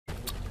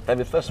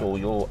David, first of all,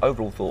 your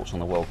overall thoughts on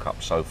the World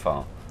Cup so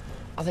far?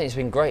 I think it's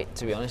been great,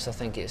 to be honest. I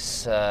think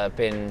it's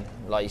been,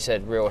 like you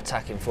said, real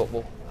attacking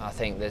football. I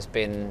think there's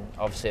been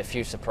obviously a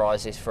few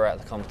surprises throughout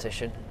the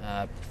competition,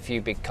 a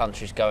few big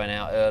countries going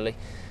out early.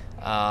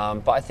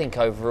 But I think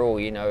overall,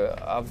 you know,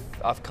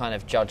 I've kind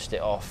of judged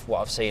it off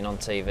what I've seen on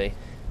TV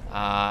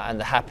and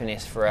the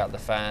happiness throughout the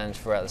fans,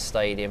 throughout the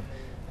stadium.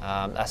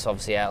 That's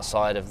obviously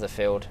outside of the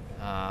field.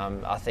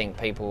 I think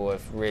people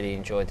have really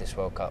enjoyed this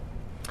World Cup.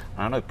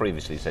 I know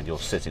previously you said you're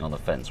sitting on the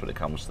fence when it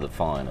comes to the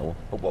final,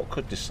 but what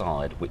could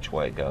decide which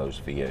way it goes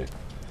for you?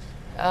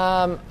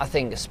 I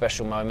think a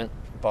special moment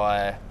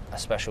by a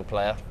special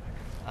player.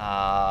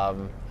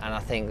 And I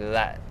think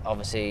that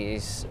obviously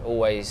is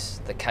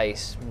always the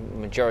case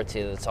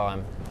majority of the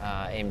time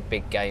in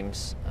big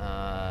games,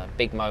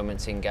 big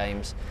moments in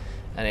games,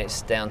 and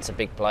it's down to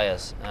big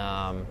players.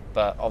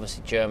 But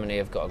obviously Germany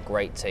have got a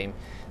great team.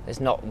 There's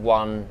not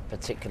one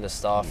particular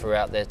star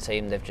throughout their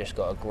team. They've just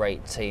got a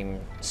great team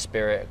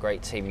spirit, a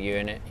great team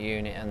unit,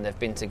 and they've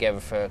been together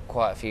for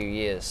quite a few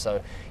years.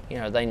 So, you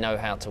know, they know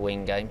how to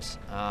win games.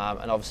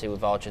 And obviously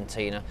with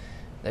Argentina,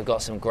 they've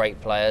got some great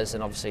players,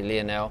 and obviously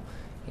Lionel,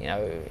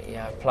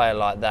 a player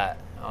like that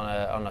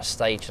on a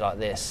stage like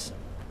this,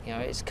 you know,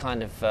 it's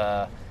kind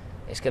of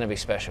it's going to be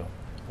special.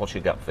 What's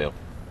your gut feel?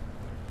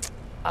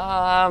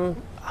 I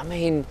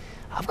mean,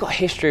 I've got a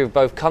history of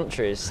both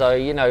countries, so,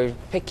 you know,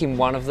 picking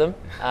one of them.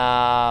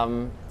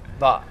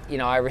 But, you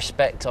know, I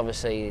respect,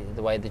 obviously,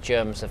 the way the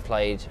Germans have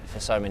played for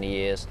so many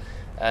years.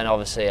 And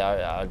obviously,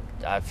 I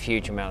have a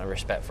huge amount of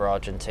respect for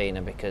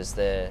Argentina because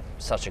they're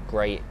such a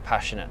great,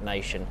 passionate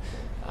nation.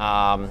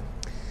 I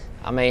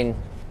mean,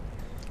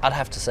 I'd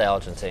have to say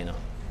Argentina,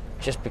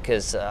 just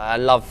because I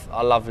love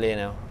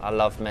Lionel. I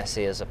love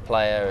Messi as a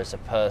player, as a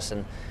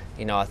person.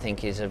 You know, I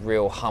think he's a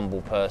real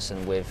humble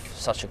person with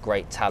such a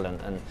great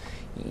talent, and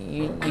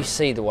you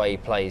see the way he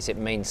plays. It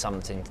means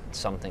something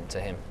to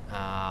him.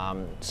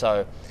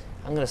 So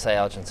I'm going to say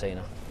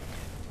Argentina.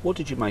 What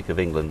did you make of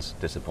England's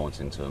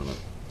disappointing tournament?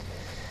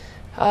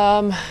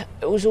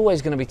 It was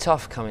always going to be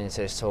tough coming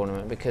into this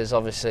tournament because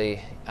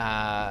obviously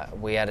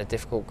we had a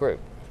difficult group.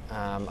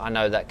 I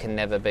know that can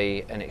never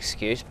be an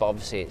excuse, but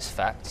obviously it's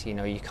fact. You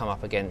know, you come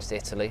up against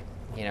Italy.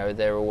 You know,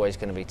 they're always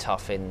going to be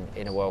tough in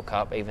a World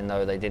Cup, even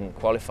though they didn't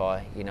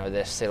qualify. You know,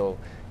 they're still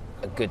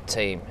a good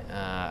team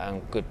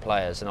and good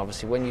players. And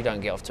obviously when you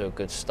don't get off to a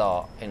good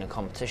start in a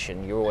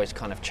competition, you're always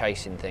kind of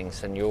chasing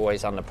things and you're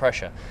always under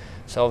pressure.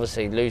 So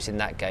obviously losing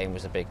that game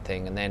was a big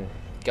thing. And then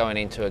going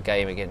into a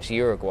game against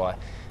Uruguay,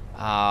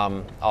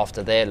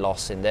 after their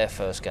loss in their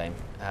first game,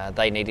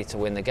 they needed to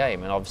win the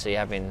game. And obviously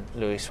having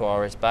Luis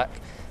Suarez back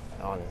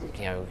on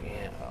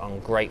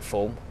great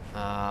form,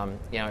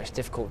 you know, it's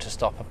difficult to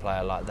stop a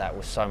player like that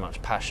with so much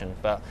passion.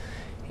 But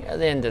you know, at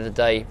the end of the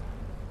day,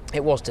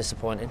 it was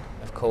disappointing,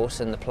 of course,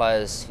 and the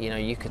players, you know,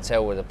 you could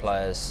tell with the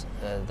players,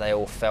 they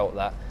all felt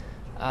that.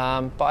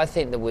 But I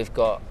think that we've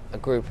got a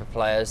group of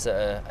players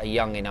that are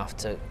young enough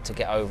to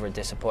get over a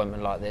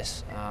disappointment like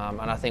this.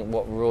 And I think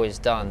what Roy's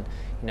done,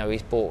 you know,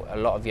 he's brought a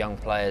lot of young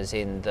players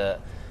in that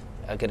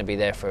are going to be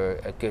there for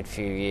a good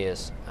few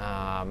years.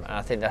 And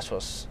I think that's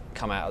what's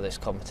come out of this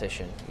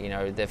competition. You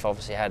know, they've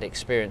obviously had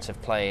experience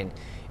of playing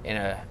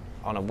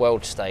on a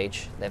world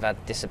stage. They've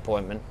had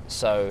disappointment,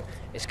 so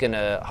it's going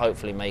to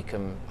hopefully make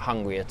them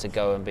hungrier to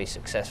go and be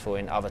successful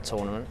in other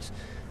tournaments.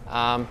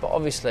 But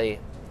obviously,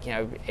 you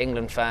know,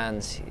 England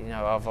fans, you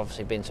know, I've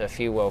obviously been to a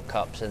few World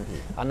Cups and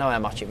I know how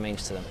much it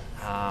means to them.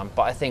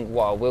 But I think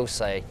what I will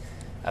say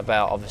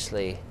about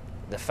obviously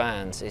the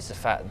fans is the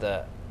fact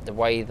that the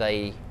way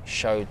they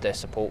showed their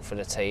support for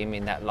the team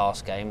in that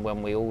last game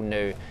when we all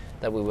knew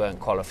that we weren't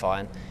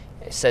qualifying,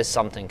 it says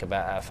something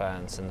about our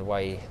fans and the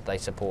way they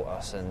support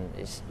us, and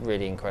it's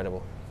really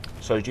incredible.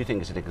 So do you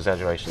think it's an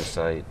exaggeration to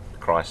say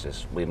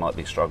crisis? We might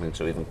be struggling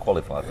to even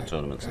qualify for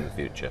tournaments in the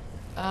future?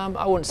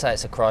 I wouldn't say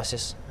it's a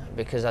crisis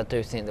because I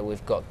do think that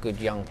we've got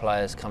good young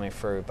players coming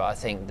through, but I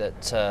think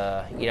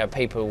that you know,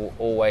 people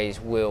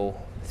always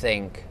will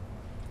think,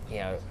 you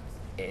know,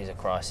 it is a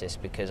crisis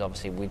because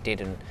obviously we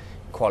didn't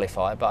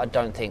qualify, but I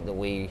don't think that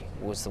we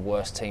was the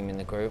worst team in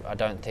the group. I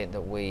don't think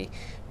that we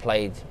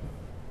played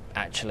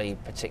actually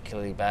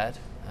particularly bad.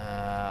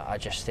 I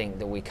just think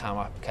that we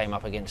came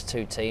up against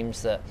two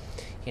teams that,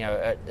 you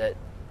know,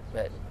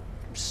 at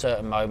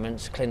certain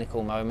moments,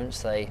 clinical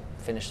moments, they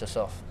finished us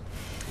off.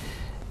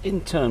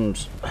 In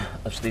terms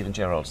of Steven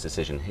Gerrard's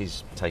decision,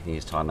 he's taking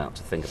his time out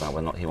to think about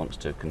whether or not he wants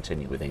to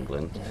continue with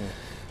England.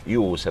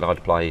 You always said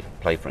I'd play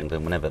for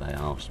England whenever they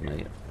asked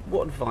me.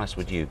 What advice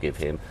would you give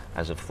him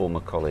as a former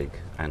colleague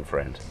and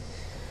friend?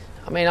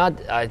 I mean,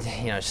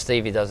 you know,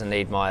 Stevie doesn't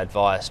need my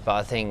advice, but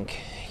I think,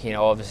 you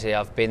know, obviously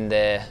I've been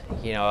there.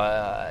 You know,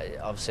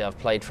 obviously I've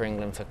played for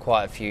England for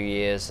quite a few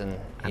years, and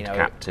you know,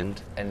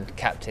 captained England.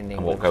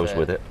 And what goes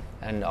with it?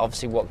 And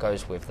obviously what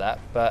goes with that.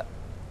 But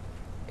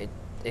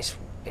it's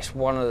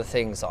one of the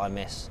things that I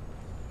miss.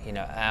 You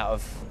know, out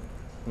of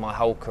my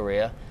whole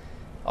career,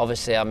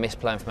 obviously I miss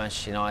playing for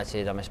Manchester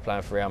United. I miss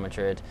playing for Real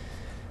Madrid,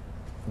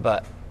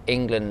 but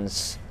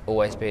England's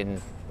always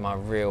been my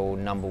real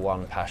number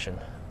one passion.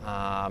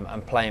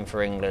 and playing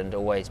for England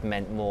always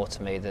meant more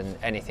to me than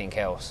anything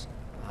else.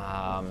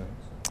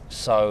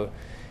 So,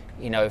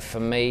 you know, for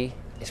me,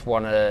 it's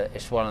one of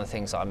the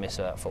things that I miss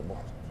about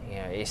football. You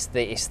know, it's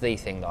the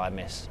thing that I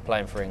miss,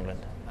 playing for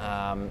England.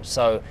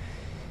 So,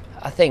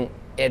 I think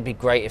it'd be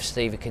great if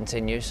Stevie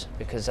continues,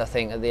 because I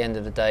think at the end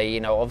of the day, you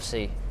know,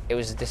 obviously it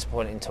was a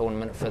disappointing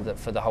tournament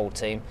for the whole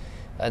team,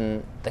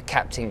 and the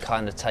captain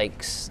kind of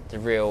takes the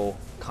real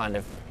kind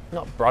of,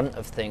 not brunt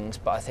of things,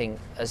 but I think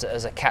as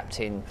a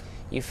captain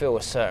you feel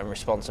a certain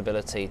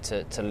responsibility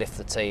to lift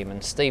the team,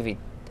 and Stevie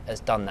has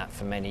done that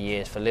for many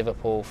years, for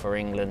Liverpool, for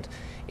England.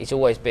 He's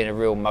always been a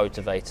real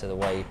motivator, the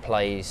way he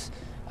plays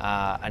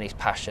and his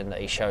passion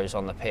that he shows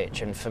on the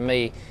pitch. And for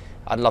me,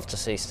 I'd love to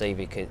see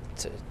Stevie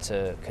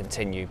to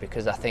continue,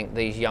 because I think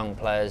these young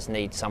players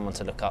need someone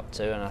to look up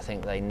to, and I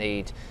think they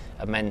need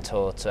a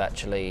mentor to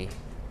actually,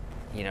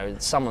 you know,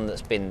 someone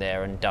that's been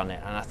there and done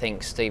it. And I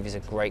think Stevie's a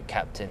great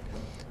captain.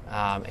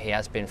 He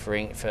has been for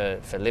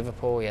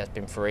Liverpool, he has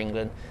been for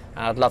England,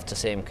 and I'd love to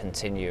see him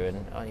continue.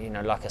 And you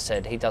know, like I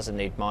said, he doesn't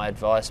need my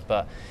advice,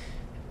 but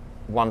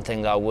one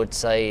thing that I would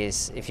say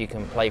is, if you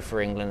can play for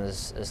England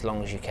as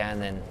long as you can,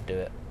 then do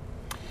it.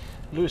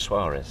 Luis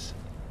Suarez,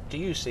 do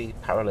you see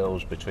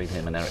parallels between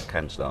him and Eric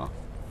Cantona?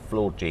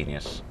 Flawed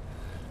genius.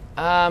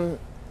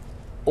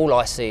 All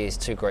I see is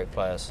two great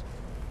players.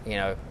 You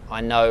know,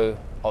 I know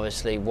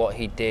obviously what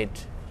he did,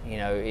 you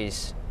know,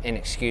 is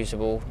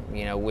inexcusable,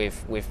 you know,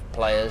 with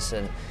players,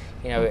 and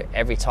you know,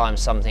 every time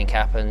something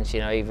happens, you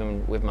know,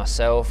 even with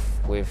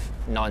myself with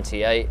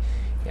 98,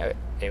 you know,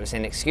 it was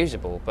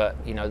inexcusable. But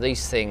you know,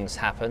 these things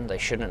happen, they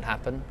shouldn't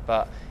happen,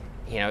 but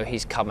you know,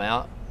 he's come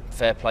out,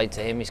 fair play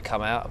to him, he's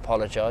come out,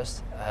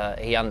 apologised.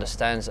 He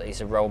understands that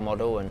he's a role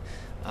model, and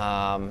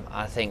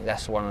I think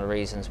that's one of the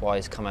reasons why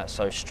he's come out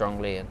so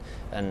strongly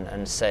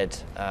and said,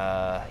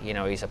 you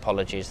know, his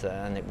apologies,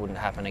 and it wouldn't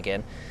happen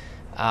again.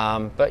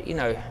 But you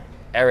know,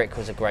 Eric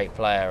was a great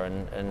player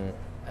and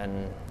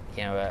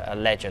you know, a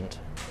legend,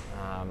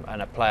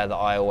 and a player that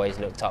I always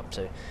looked up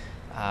to.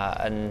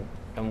 And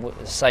the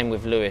same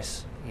with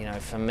Luis. You know,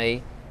 for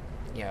me,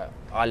 you know,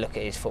 I look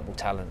at his football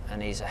talent,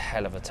 and he's a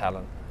hell of a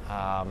talent.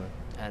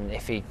 And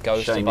if he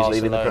goes to Barcelona, he's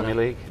leaving the Premier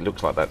League. It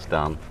looks like that's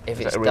done. If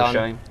Is it's that a real done,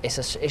 shame?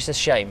 It's a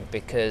shame,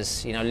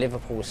 because you know,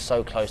 Liverpool was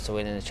so close to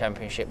winning the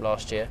Championship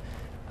last year.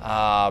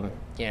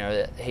 You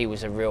know, he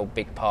was a real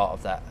big part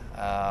of that.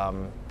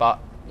 But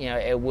you know,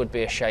 it would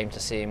be a shame to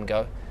see him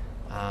go,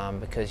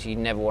 because you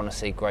never want to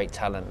see great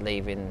talent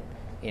leaving,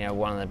 you know,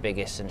 one of the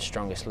biggest and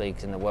strongest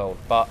leagues in the world.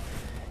 But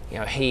you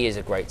know, he is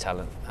a great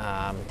talent,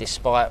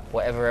 despite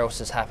whatever else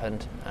has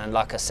happened. And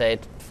like I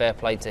said, fair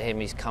play to him.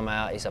 He's come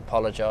out, he's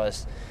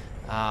apologised.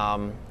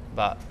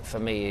 But for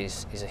me,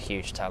 he's a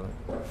huge talent.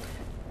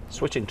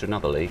 Switching to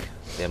another league,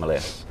 the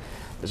MLS,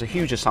 there's a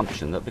huge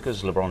assumption that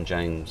because LeBron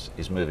James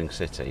is moving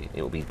City,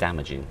 it will be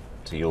damaging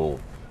to your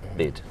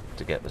bid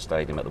to get the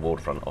stadium at the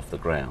waterfront off the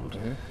ground.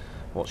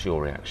 What's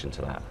your reaction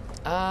to that?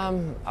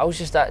 I was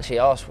just actually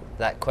asked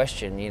that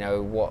question, you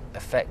know, what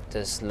effect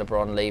does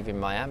LeBron leaving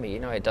Miami? You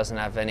know, it doesn't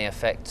have any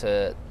effect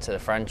to the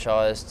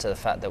franchise, to the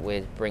fact that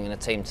we're bringing a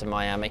team to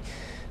Miami.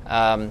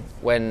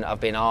 When I've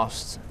been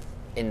asked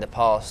in the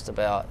past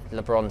about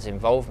LeBron's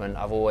involvement,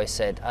 I've always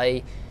said,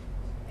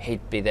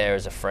 he'd be there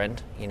as a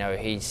friend. You know,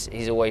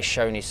 he's always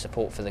shown his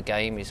support for the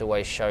game. He's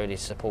always showed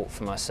his support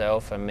for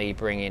myself and me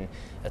bringing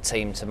a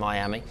team to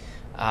Miami.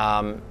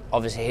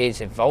 Obviously,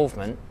 his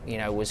involvement, you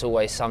know, was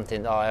always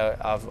something that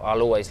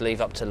I'll always leave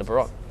up to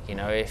LeBron. You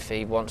know, if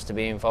he wants to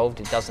be involved,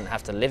 he doesn't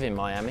have to live in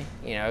Miami.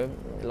 You know,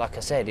 like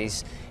I said,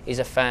 he's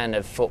a fan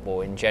of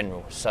football in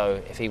general.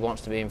 So if he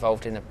wants to be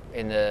involved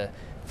in the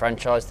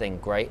franchise, then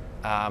great.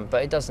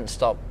 But it doesn't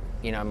stop,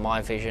 you know,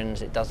 my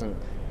visions. It doesn't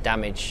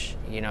damage,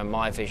 you know,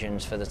 my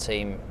visions for the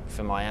team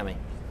for Miami.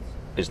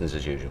 Business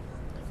as usual.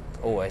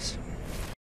 Always.